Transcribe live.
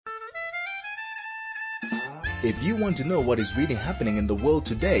If you want to know what is really happening in the world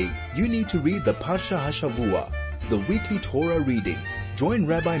today, you need to read the Parsha HaShavua, the weekly Torah reading. Join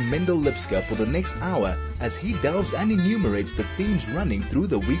Rabbi Mendel Lipskar for the next hour as he delves and enumerates the themes running through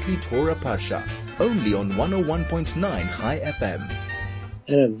the weekly Torah Parsha, only on 101.9 Chai FM.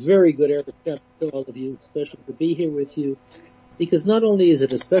 And a very good Erev Shabbos to all of you. Special to be here with you, because not only is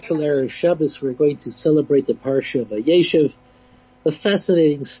it a special Erev Shabbos, we're going to celebrate the Parshat Vayeishev, a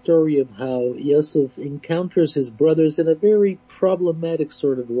fascinating story of how Yosef encounters his brothers in a very problematic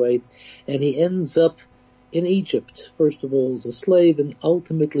sort of way, and he ends up in Egypt, first of all as a slave, and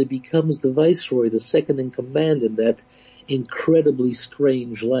ultimately becomes the viceroy, the second in command in that incredibly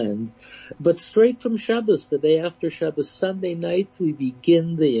strange land. But straight from Shabbos, the day after Shabbos, Sunday night, we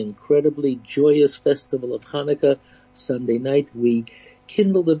begin the incredibly joyous festival of Chanukah. Sunday night, we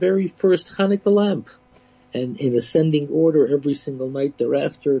kindle the very first Chanukah lamp, and in ascending order every single night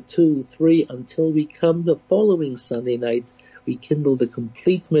thereafter, 2, 3, until we come the following Sunday night, we kindle the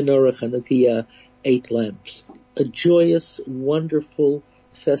complete menorah Chanukah, 8 lamps. A joyous, wonderful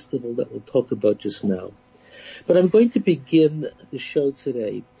festival that we'll talk about just now. But I'm going to begin the show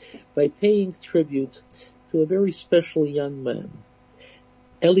today by paying tribute to a very special young man,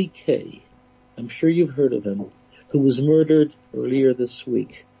 Eli Kay. I'm sure you've heard of him, who was murdered earlier this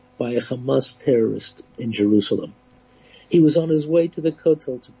week by a Hamas terrorist in Jerusalem. He was on his way to the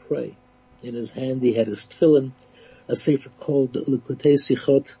Kotel to pray. In his hand he had his tefillin, a sefer called Likutei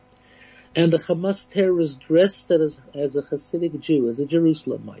Sichot, and a Hamas terrorist dressed as a Hasidic Jew, as a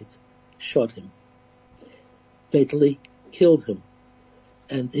Jerusalemite, shot him, fatally killed him,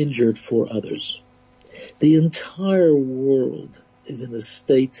 and injured 4 others. The entire world is in a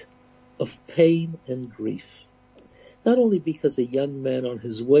state of pain and grief, not only because a young man on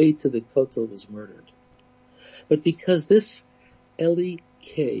his way to the Kotel was murdered, but because this Eli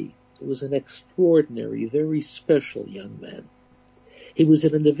Kay was an extraordinary, very special young man. He was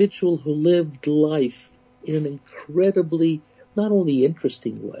an individual who lived life in an incredibly, not only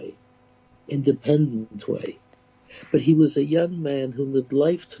interesting way, independent way, but he was a young man who lived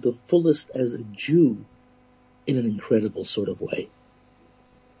life to the fullest as a Jew in an incredible sort of way.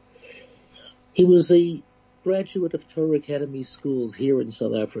 He was a graduate of Torah Academy schools here in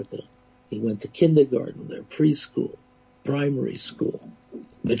South Africa. He went to kindergarten there, preschool, primary school,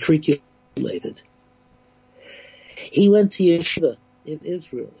 matriculated. He went to yeshiva in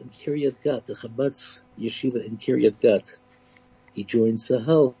Israel, in Kiryat Gat, the Chabad yeshiva in Kiryat Gat. He joined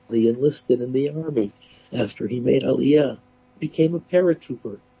Sahel. He enlisted in the army after he made Aliyah, became a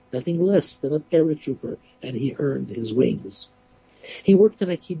paratrooper, nothing less than a paratrooper, and he earned his wings. He worked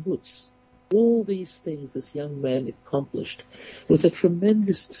in a kibbutz. All these things this young man accomplished with a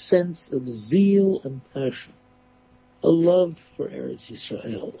tremendous sense of zeal and passion, a love for Eretz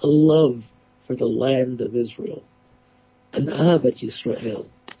Yisrael, a love for the land of Israel, an ahavat Yisrael,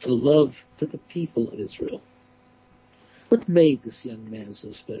 a love for the people of Israel. What made this young man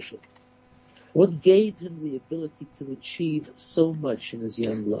so special? What gave him the ability to achieve so much in his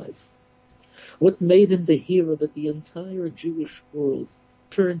young life? What made him the hero that the entire Jewish world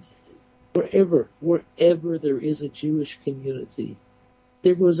turned to? Wherever there is a Jewish community,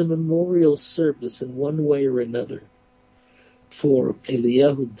 there was a memorial service in one way or another for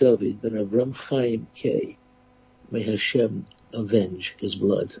Eliyahu David ben Avram Chaim Kay. May Hashem avenge his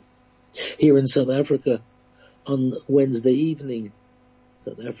blood. Here in South Africa, on Wednesday evening,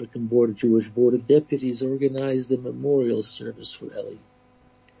 South African Jewish Board of Deputies organized a memorial service for Eli.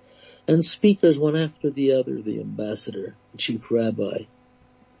 And speakers, one after the other, the ambassador, the chief rabbi,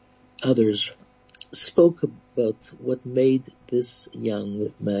 others, spoke about what made this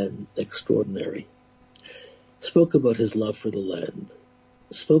young man extraordinary, spoke about his love for the land,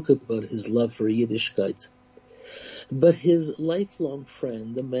 spoke about his love for Yiddishkeit. But his lifelong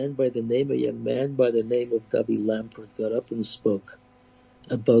friend, a young man by the name of Davi Lampert, got up and spoke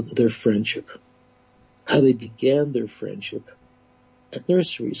about their friendship, how they began their friendship at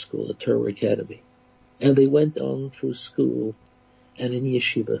nursery school, at Torah Academy. And they went on through school and in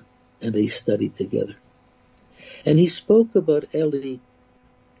yeshiva, and they studied together. And he spoke about Eli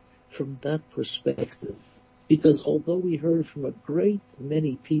from that perspective, because although we heard from a great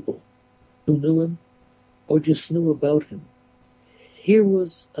many people who knew him or just knew about him, here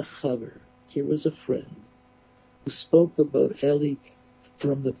was a chaver, here was a friend who spoke about Eli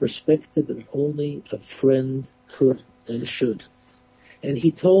from the perspective that only a friend could and should. And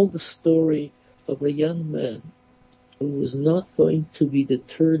he told the story of a young man who was not going to be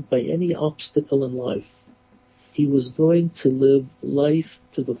deterred by any obstacle in life. He was going to live life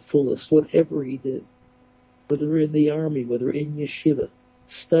to the fullest, whatever he did, whether in the army, whether in yeshiva,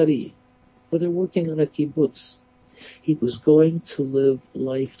 studying, whether working on a kibbutz. He was going to live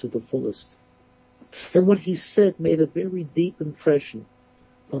life to the fullest. And what he said made a very deep impression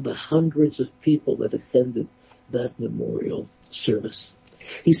on the hundreds of people that attended that memorial service.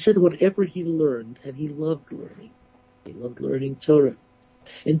 He said whatever he learned, and he loved learning Torah.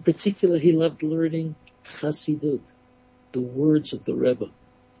 In particular, he loved learning Chassidut, the words of the Rebbe.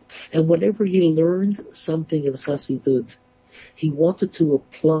 And whenever he learned something in Chassidut, he wanted to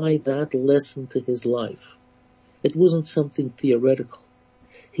apply that lesson to his life. It wasn't something theoretical.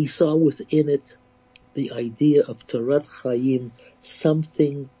 He saw within it the idea of Torat Chaim,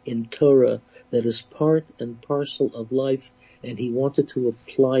 something in Torah that is part and parcel of life, and he wanted to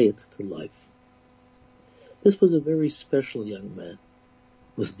apply it to life. This was a very special young man,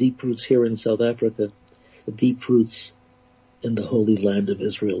 with deep roots here in South Africa, deep roots in the Holy Land of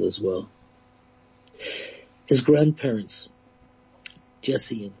Israel as well. His grandparents,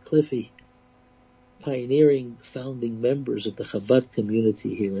 Jesse and Cliffy, pioneering founding members of the Chabad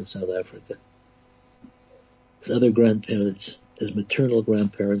community here in South Africa. His other grandparents, his maternal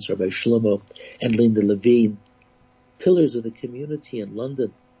grandparents, Rabbi Shlomo and Linda Levine, pillars of the community in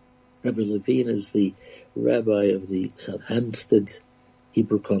London. Rabbi Levine is the rabbi of the South Hampstead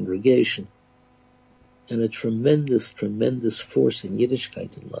Hebrew congregation, and a tremendous, tremendous force in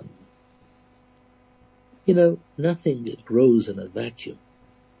Yiddishkeit in London. You know, nothing grows in a vacuum.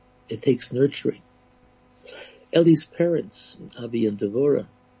 It takes nurturing. Eli's parents, Avi and Devorah.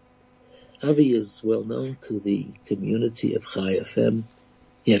 Avi is well known to the community of Chai FM.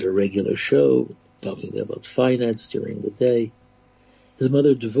 He had a regular show talking about finance during the day. His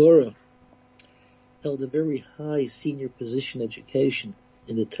mother, Devorah, held a very high senior position education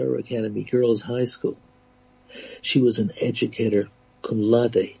in the Torah Academy Girls High School. She was an educator cum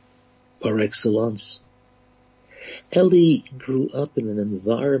laude par excellence. Eli grew up in an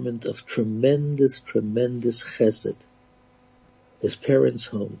environment of tremendous, tremendous chesed. His parents'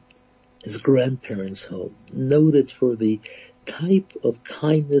 home, his grandparents' home, noted for the type of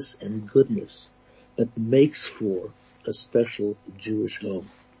kindness and goodness that makes for a special Jewish home.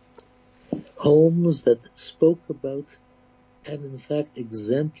 Homes that spoke about and in fact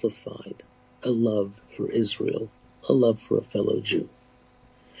exemplified a love for Israel, a love for a fellow Jew.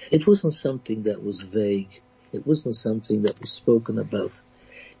 It wasn't something that was vague. It wasn't something that was spoken about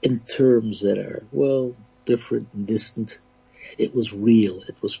in terms that are, well, different and distant. It was real.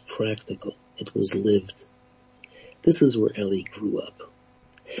 It was practical. It was lived. This is where Eli grew up.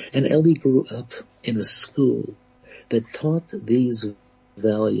 And Eli grew up in a school that taught these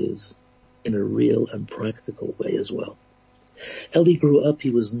values in a real and practical way as well. Eli grew up,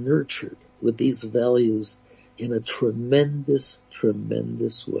 he was nurtured with these values in a tremendous,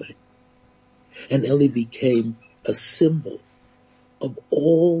 tremendous way. And Eli became a symbol of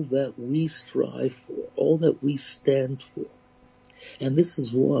all that we strive for, all that we stand for. And this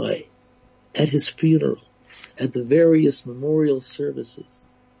is why, at his funeral, at the various memorial services,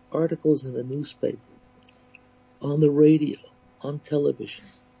 articles in the newspaper, on the radio, on television,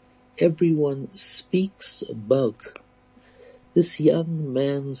 everyone speaks about this young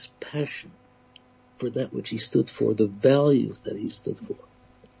man's passion for that which he stood for, the values that he stood for.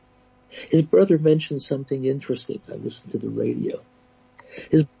 His brother mentioned something interesting. I listened to the radio.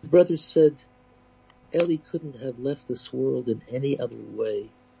 His brother said Eli couldn't have left this world in any other way,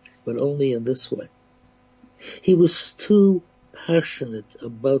 but only in this way. He was too passionate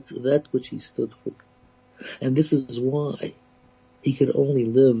about that which he stood for. And this is why he could only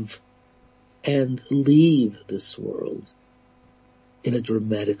live and leave this world in a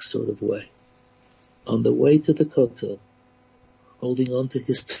dramatic sort of way. On the way to the Kotel, holding on to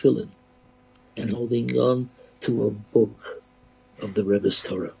his tefillin and holding on to a book of the Rebbe's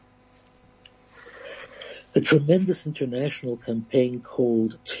Torah. A tremendous international campaign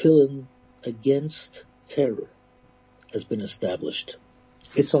called Tefillin Against Terror has been established.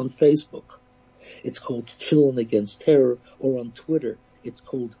 It's on Facebook. It's called Tefillin Against Terror, or on Twitter, it's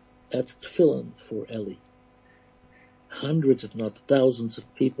called @Tefillin for Eli. Hundreds, if not thousands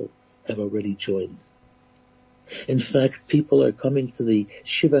of people have already joined. In fact, people are coming to the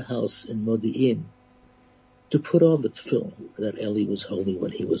Shiva house in Modi'in to put on the tefillin that Eli was holding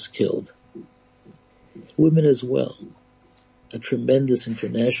when he was killed. Women as well. A tremendous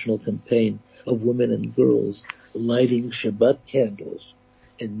international campaign of women and girls lighting Shabbat candles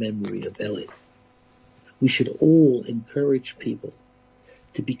in memory of Eli. We should all encourage people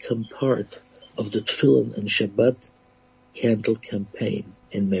to become part of the Tefillin and Shabbat candle campaign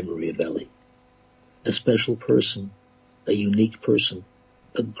in memory of Eli. A special person, a unique person,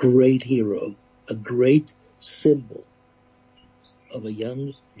 a great hero, a great symbol of a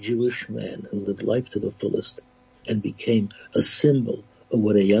young Jewish man who lived life to the fullest and became a symbol of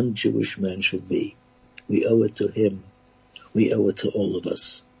what a young Jewish man should be. We owe it to him. We owe it to all of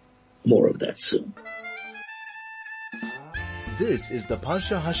us. More of that soon. This is the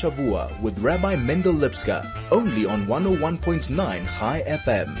Parsha Hashavua with Rabbi Mendel Lipskar, only on 101.9 Chai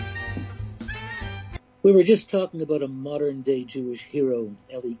FM. We were just talking about a modern-day Jewish hero,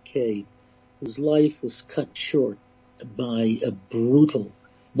 Eli Kay, whose life was cut short by a brutal,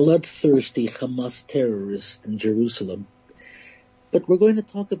 bloodthirsty Hamas terrorist in Jerusalem. But we're going to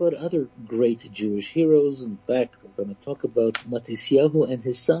talk about other great Jewish heroes. In fact, we're going to talk about Matisyahu and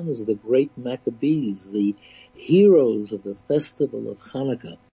his sons, the great Maccabees, the heroes of the festival of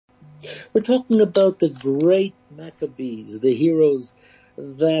Chanukah. We're talking about the great Maccabees, the heroes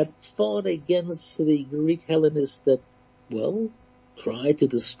that fought against the Greek Hellenists that, tried to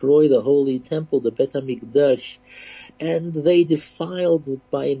destroy the Holy Temple, the Bet HaMikdash, and they defiled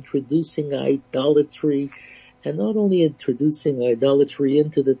it by introducing idolatry, and not only introducing idolatry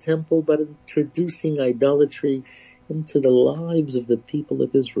into the temple, but introducing idolatry into the lives of the people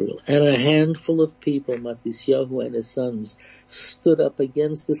of Israel. And a handful of people, Matisyahu and his sons, stood up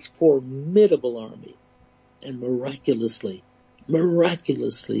against this formidable army and miraculously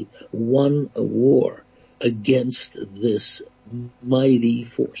won a war against this mighty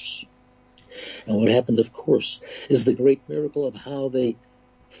force. And what happened, of course, is the great miracle of how they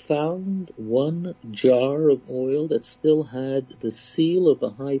found one jar of oil that still had the seal of the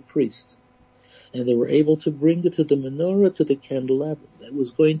high priest. And they were able to bring it to the menorah, to the candelabrum. That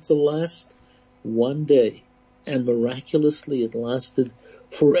was going to last one day. And miraculously it lasted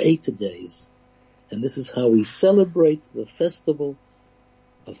for 8 days. And this is how we celebrate the festival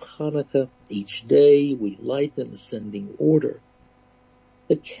of Chanukah. Each day we light in ascending order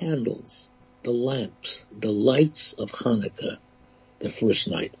the candles, the lamps, the lights of Chanukah. The first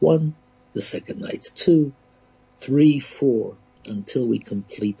night 1, the second night 2, 3, 4, until we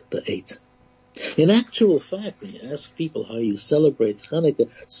complete the 8. In actual fact, when you ask people how you celebrate Chanukah,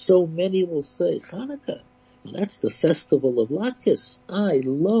 so many will say, Chanukah, that's the festival of latkes. I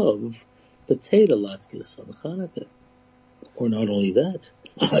love potato latkes on Chanukah. Or not only that,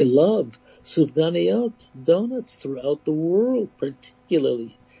 I love sufganiyot, donuts throughout the world,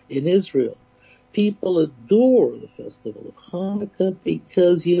 particularly in Israel. People adore the festival of Chanukah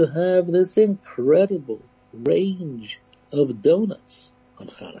because you have this incredible range of donuts on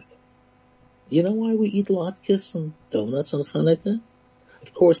Chanukah. You know why we eat latkes and donuts on Chanukah?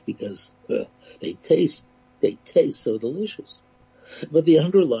 Of course, because they taste so delicious. But the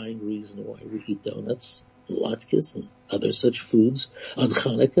underlying reason why we eat donuts, latkes, and other such foods on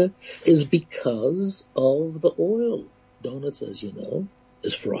Chanukah is because of the oil. Donuts, as you know,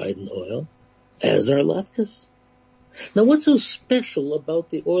 is fried in oil, as are latkes. Now, what's so special about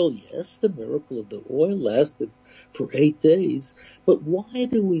the oil? Yes, the miracle of the oil lasted for 8 days, but why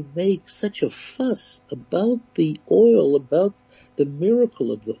do we make such a fuss about the oil, about the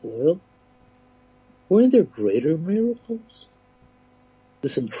miracle of the oil? Weren't there greater miracles?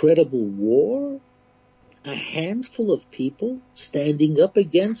 This incredible war? A handful of people standing up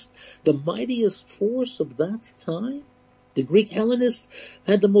against the mightiest force of that time? The Greek Hellenists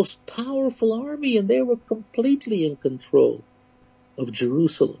had the most powerful army, and they were completely in control of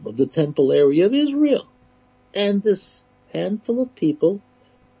Jerusalem, of the temple area of Israel. And this handful of people,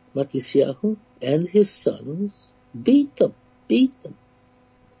 Matisyahu and his sons, beat them.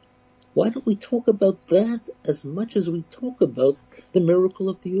 Why don't we talk about that as much as we talk about the miracle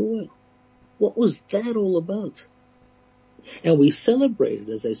of the oil? What was that all about? And we celebrated,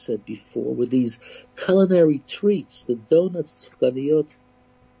 as I said before, with these culinary treats, the donuts, sufganiyot,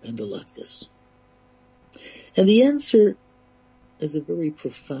 and the latkes. And the answer is a very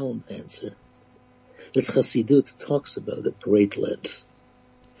profound answer that Chassidut talks about at great length.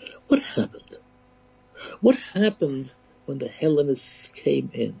 What happened? What happened when the Hellenists came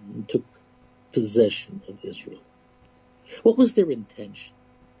in and took possession of Israel? What was their intention?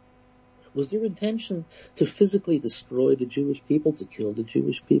 Was their intention to physically destroy the Jewish people, to kill the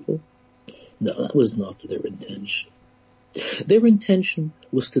Jewish people? No, that was not their intention. Their intention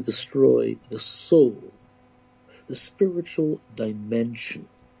was to destroy the soul, the spiritual dimension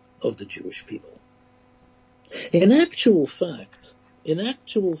of the Jewish people. In actual fact,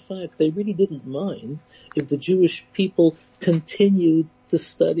 they really didn't mind if the Jewish people continued to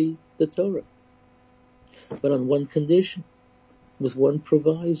study the Torah. But on one condition, with one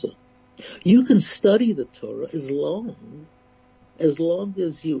proviso. You can study the Torah as long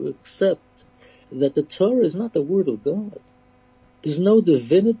as you accept that the Torah is not the Word of God. There's no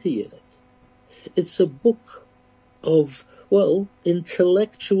divinity in it. It's a book of Well,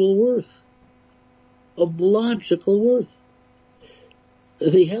 intellectual worth, of logical worth.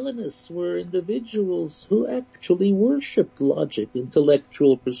 The Hellenists were individuals who actually worshipped logic,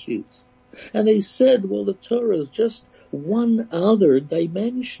 intellectual pursuits. And they said, well, the Torah is just one other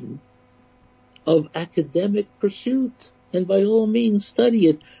dimension of academic pursuit. And by all means study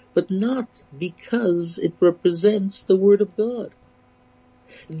it, but not because it represents the Word of God.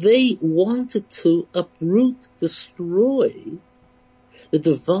 They wanted to uproot, destroy the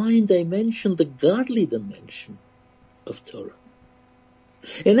divine dimension, the godly dimension of Torah.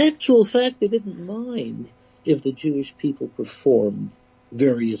 In actual fact, they didn't mind if the Jewish people performed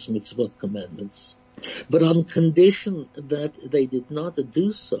various mitzvot commandments, but on condition that they did not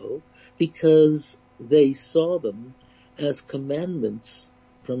do so because they saw them as commandments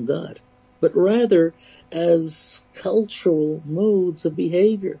from God, but rather as cultural modes of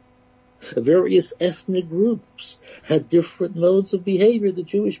behavior. Various ethnic groups had different modes of behavior. The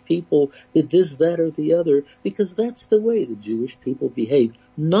Jewish people did this, that, or the other, because that's the way the Jewish people behaved,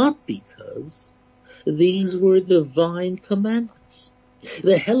 not because these were divine commandments.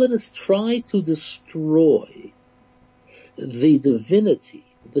 The Hellenists tried to destroy the divinity,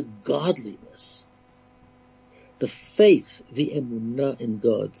 the godliness, the faith, the emunah in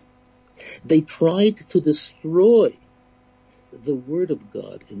God. They tried to destroy the Word of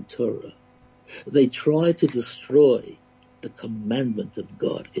God in Torah. They tried to destroy the commandment of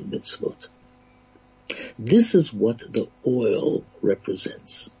God in mitzvot. This is what the oil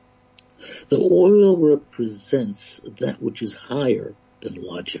represents. The oil represents that which is higher than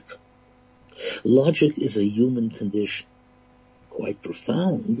logic. Logic is a human condition, quite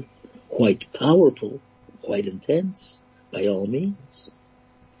profound, quite powerful, quite intense, by all means.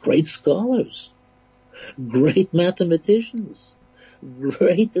 Great scholars, great mathematicians,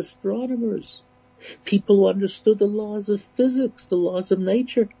 great astronomers, people who understood the laws of physics, the laws of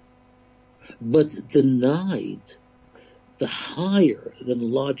nature, but denied the higher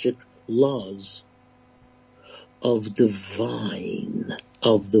than logic laws of divine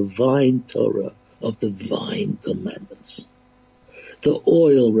Torah, of divine commandments. The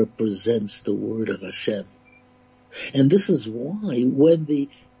oil represents the word of Hashem. And this is why when the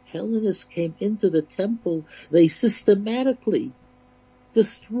Hellenists came into the temple, they systematically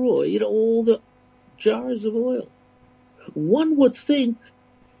destroyed all the jars of oil. One would think,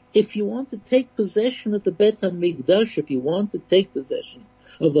 if you want to take possession of the Bet HaMikdash, if you want to take possession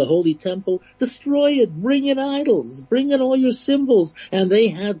of the Holy Temple, destroy it, bring in idols, bring in all your symbols. And they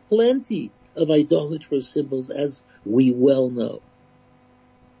had plenty of idolatrous symbols, as we well know.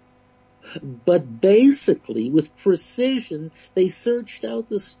 But basically, with precision, they searched out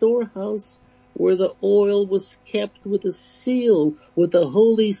the storehouse where the oil was kept with a seal, with the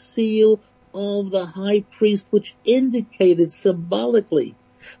holy seal of the high priest, which indicated symbolically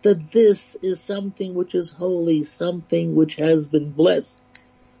that this is something which is holy, something which has been blessed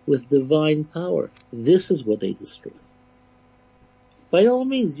with divine power. This is what they destroyed. By all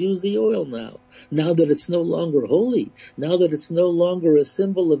means, use the oil now. Now that it's no longer holy, now that it's no longer a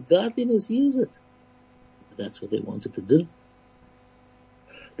symbol of godliness, use it. That's what they wanted to do.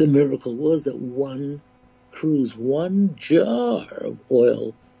 The miracle was that one jar of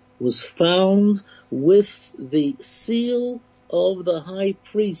oil was found with the seal of the high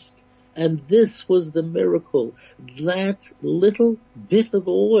priest. And this was the miracle. That little bit of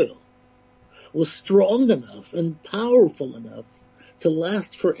oil was strong enough and powerful enough to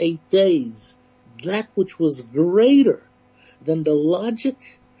last for 8 days, that which was greater than the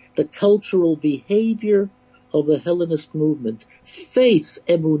logic, the cultural behavior of the Hellenist movement. Faith,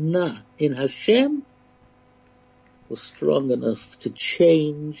 emunah in Hashem, was strong enough to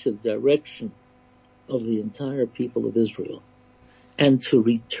change the direction of the entire people of Israel and to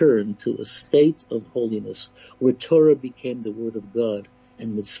return to a state of holiness where Torah became the word of God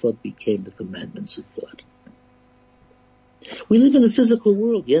and mitzvot became the commandments of God. We live in a physical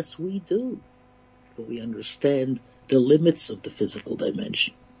world. Yes, we do. But we understand the limits of the physical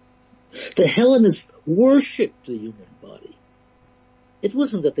dimension. The Hellenists worshipped the human body. It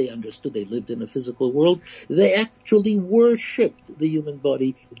wasn't that they understood they lived in a physical world. They actually worshipped the human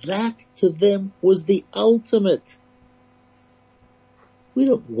body. That to them was the ultimate. We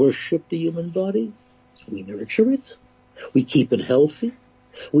don't worship the human body. We nurture it. We keep it healthy.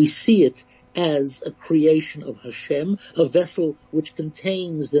 We see it as a creation of Hashem, a vessel which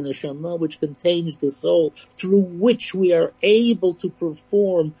contains the neshama, which contains the soul, through which we are able to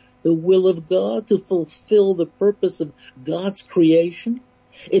perform the will of God, to fulfill the purpose of God's creation.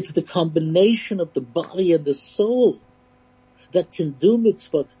 It's the combination of the body and the soul that can do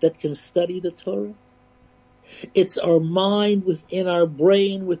mitzvah, that can study the Torah. It's our mind within our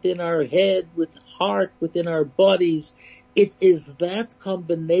brain, within our head, with heart, within our bodies. It is that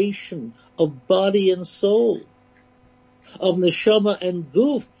combination of body and soul, of neshama and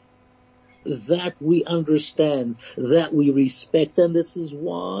guf, that we understand, that we respect. And this is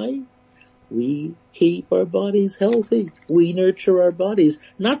why we keep our bodies healthy. We nurture our bodies,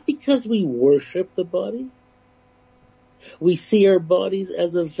 not because we worship the body. We see our bodies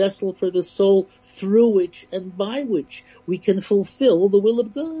as a vessel for the soul through which and by which we can fulfill the will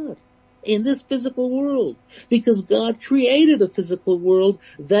of God in this physical world. Because God created a physical world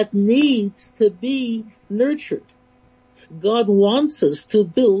that needs to be nurtured. God wants us to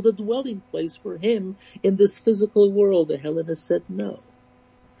build a dwelling place for Him in this physical world. The Hellenists said no.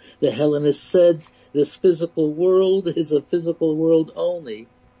 The Hellenists said this physical world is a physical world only.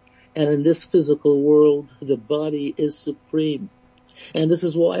 And in this physical world, the body is supreme. And this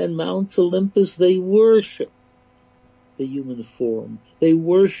is why in Mount Olympus they worship the human form. They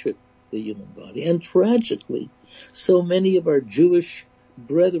worship the human body. And tragically, so many of our Jewish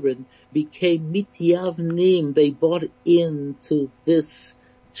brethren became mityavnim. They bought into this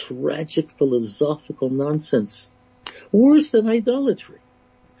tragic philosophical nonsense, worse than idolatry.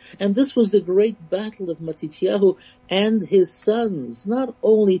 And this was the great battle of Matityahu and his sons, not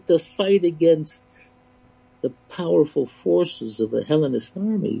only to fight against the powerful forces of the Hellenist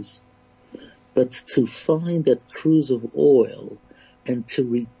armies, but to find that cruse of oil and to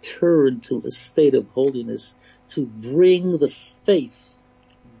return to a state of holiness, to bring the faith,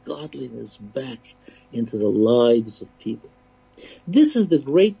 godliness back into the lives of people. This is the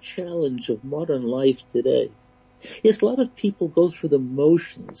great challenge of modern life today. Yes, a lot of people go through the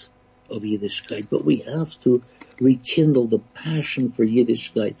motions of Yiddishkeit, but we have to rekindle the passion for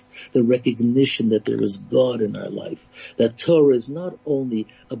Yiddishkeit, the recognition that there is God in our life, that Torah is not only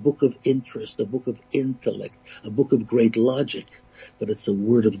a book of interest, a book of intellect, a book of great logic, but it's a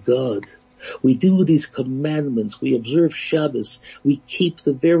word of God. We do these commandments, we observe Shabbos, we keep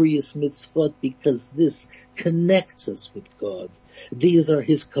the various mitzvot because this connects us with God. These are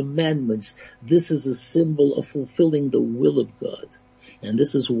His commandments. This is a symbol of fulfilling the will of God. And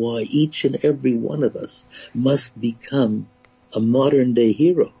this is why each and every one of us must become a modern day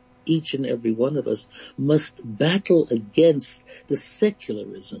hero. Each and every one of us must battle against the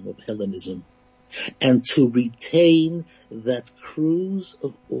secularism of Hellenism and to retain that cruse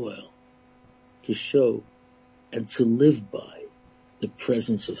of oil to show and to live by the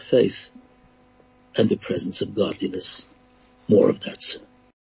presence of faith and the presence of godliness. More of that soon.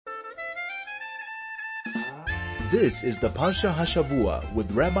 This is the Parsha Hashavua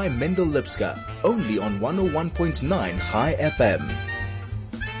with Rabbi Mendel Lipskar, only on 101.9 Chai FM.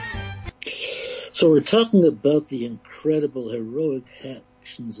 So we're talking about the incredible heroic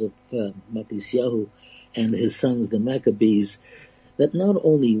actions of Matityahu and his sons, the Maccabees, that not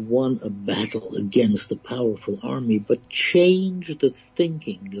only won a battle against the powerful army, but changed the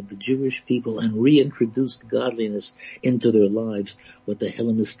thinking of the Jewish people and reintroduced godliness into their lives. What the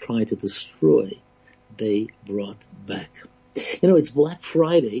Hellenists tried to destroy, they brought back. You know, it's Black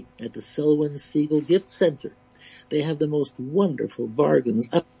Friday at the Selwyn Siegel Gift Center. They have the most wonderful bargains,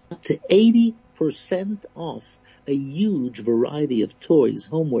 up to 80% off a huge variety of toys,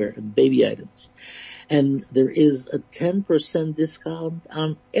 homeware, and baby items. And there is a 10% discount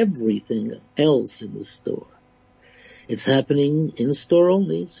on everything else in the store. It's happening in store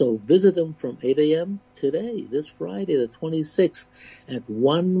only, so visit them from 8 a.m. today, this Friday, the 26th, at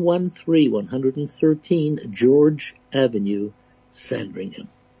 113 George Avenue, Sandringham.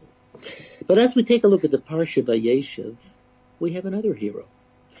 But as we take a look at the Parshat Vayeishev, we have another hero.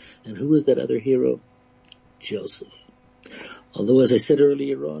 And who is that other hero? Joseph. Although, as I said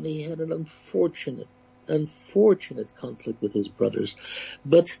earlier on, he had an unfortunate conflict with his brothers.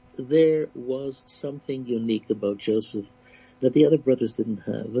 But there was something unique about Joseph that the other brothers didn't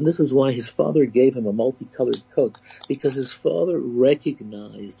have. And this is why his father gave him a multicolored coat, because his father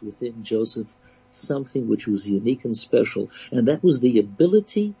recognized within Joseph something which was unique and special, and that was the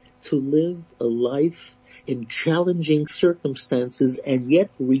ability to live a life in challenging circumstances and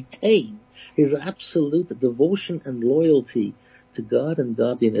yet retain his absolute devotion and loyalty to God and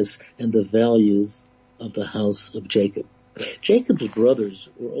godliness and the values of the house of Jacob. Jacob's brothers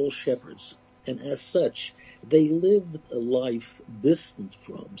were all shepherds, and as such, they lived a life distant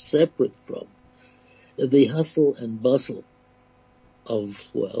from, separate from, the hustle and bustle of,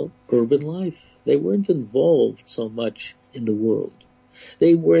 urban life. They weren't involved so much in the world.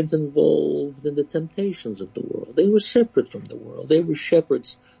 They weren't involved in the temptations of the world. They were separate from the world. They were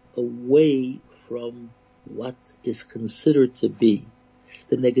shepherds away from what is considered to be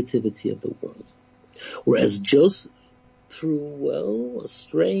the negativity of the world. Whereas Joseph, through, a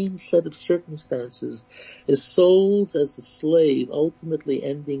strange set of circumstances, is sold as a slave, ultimately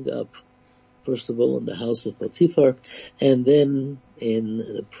ending up, first of all, in the house of Potiphar, and then in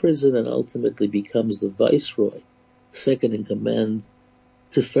the prison, and ultimately becomes the viceroy, second in command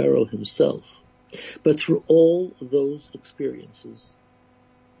to Pharaoh himself. But through all those experiences,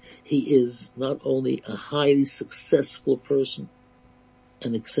 he is not only a highly successful person,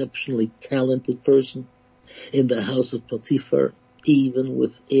 an exceptionally talented person in the house of Potiphar, even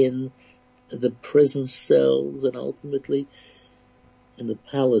within the prison cells, and ultimately in the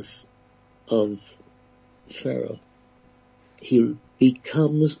palace of Pharaoh. He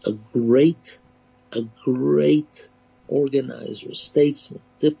becomes a great organizer, statesman,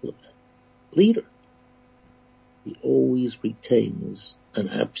 diplomat, leader. He always retains an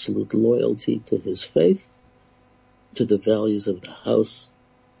absolute loyalty to his faith, to the values of the house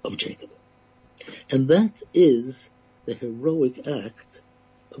of Jacob. And that is the heroic act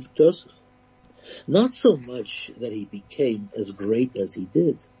of Joseph. Not so much that he became as great as he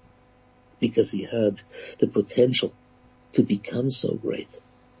did, because he had the potential to become so great,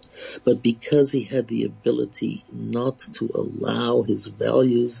 but because he had the ability not to allow his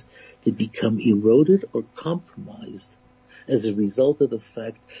values to become eroded or compromised as a result of the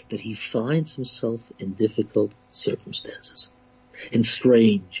fact that he finds himself in difficult circumstances, in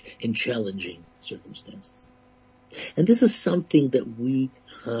strange, in challenging circumstances. And this is something that we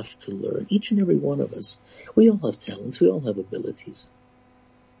have to learn, each and every one of us. We all have talents, we all have abilities,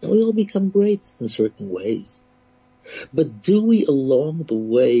 and we all become great in certain ways. But do we along the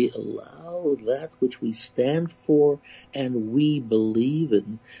way allow that which we stand for and we believe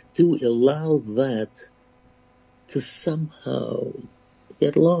in, do we allow that to somehow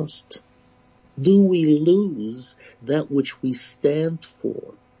get lost? Do we lose that which we stand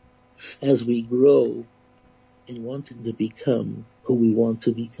for as we grow in wanting to become who we want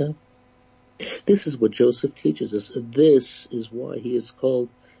to become? This is what Joseph teaches us. This is why he is called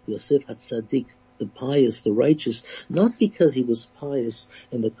Yosef HaTzadik, the pious, the righteous, not because he was pious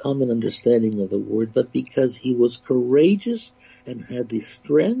in the common understanding of the word, but because he was courageous and had the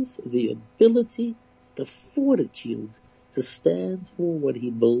strength, the ability, the fortitude to stand for what he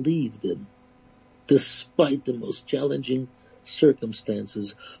believed in, despite the most challenging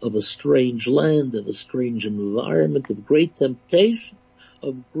circumstances of a strange land, of a strange environment, of great temptation,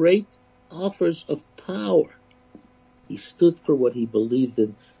 of great offers of power. He stood for what he believed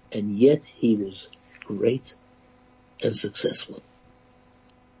in, and yet he was great and successful.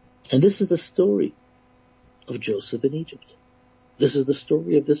 And this is the story of Joseph in Egypt. This is the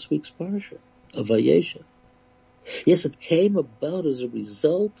story of this week's Parsha, of Vayeishev. Yes, it came about as a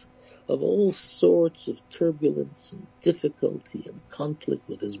result of all sorts of turbulence and difficulty and conflict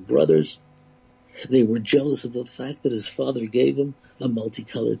with his brothers. They were jealous of the fact that his father gave him a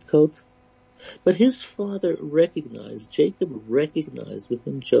multicolored coat. But his father Jacob recognized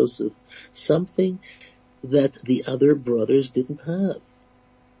within Joseph something that the other brothers didn't have.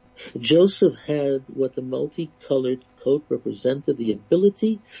 Joseph had what the multicolored coat represented, the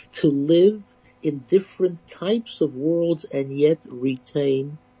ability to live in different types of worlds and yet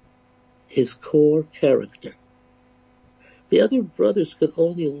retain his core character. The other brothers could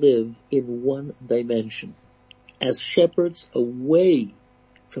only live in one dimension, as shepherds away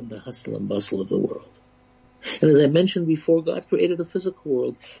from the hustle and bustle of the world. And as I mentioned before, God created a physical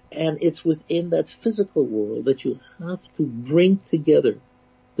world, and it's within that physical world that you have to bring together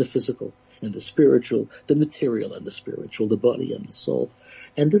the physical and the spiritual, the material and the spiritual, the body and the soul.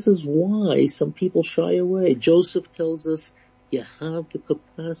 And this is why some people shy away. Joseph tells us you have the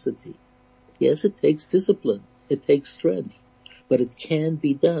capacity. Yes, it takes discipline, it takes strength, but it can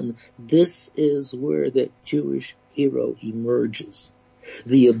be done. This is where the Jewish hero emerges.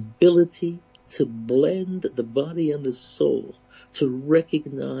 The ability to blend the body and the soul, to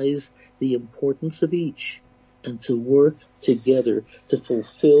recognize the importance of each, and to work together to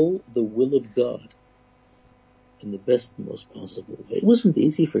fulfill the will of God in the best and most possible way. It wasn't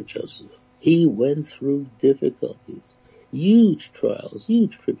easy for Joseph. He went through difficulties, huge trials,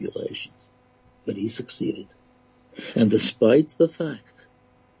 huge tribulations, but he succeeded. And despite the fact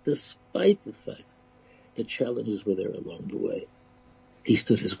the challenges were there along the way, he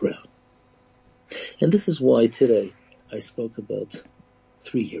stood his ground. And this is why today I spoke about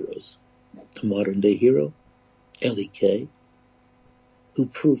three heroes. A modern day hero, Eli Kay, who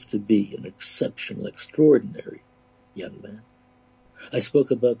proved to be an exceptional, extraordinary young man. I spoke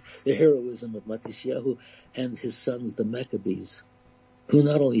about the heroism of Matisyahu and his sons, the Maccabees, who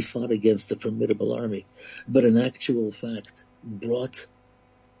not only fought against a formidable army, but in actual fact brought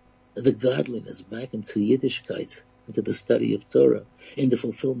the godliness back into Yiddishkeit, into the study of Torah, in the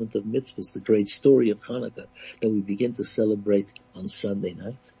fulfillment of mitzvahs, the great story of Chanukah that we begin to celebrate on Sunday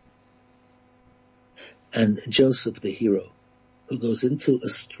night. And Joseph, the hero, who goes into a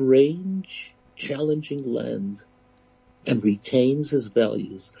strange, challenging land and retains his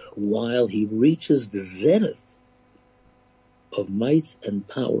values while he reaches the zenith of might and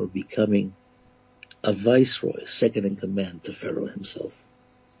power, becoming a viceroy, second in command to Pharaoh himself.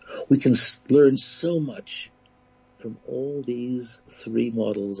 We can learn so much from all these three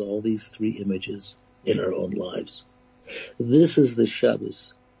models, all these three images in our own lives. This is the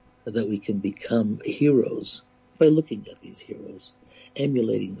Shabbos that we can become heroes by looking at these heroes,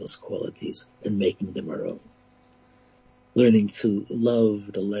 emulating those qualities and making them our own. Learning to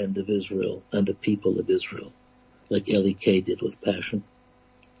love the land of Israel and the people of Israel, like Eli Kay did with passion.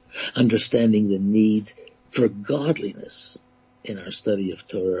 Understanding the need for godliness in our study of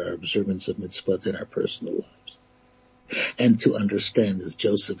Torah, our observance of mitzvot, in our personal lives. And to understand, as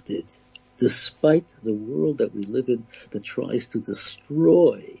Joseph did, despite the world that we live in that tries to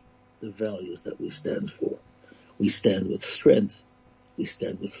destroy the values that we stand for, we stand with strength, we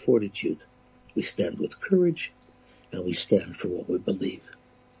stand with fortitude, we stand with courage, and we stand for what we believe.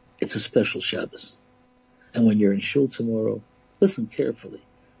 It's a special Shabbos. And when you're in shul tomorrow, listen carefully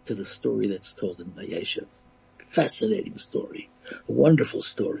to the story that's told in Vayeishev. Fascinating story, a wonderful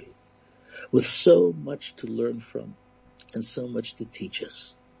story, with so much to learn from and so much to teach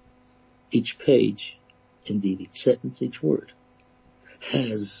us. Each page, indeed each sentence, each word,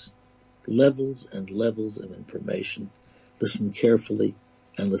 has levels and levels of information. Listen carefully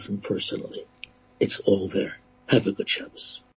and listen personally. It's all there. Have a good Shabbos.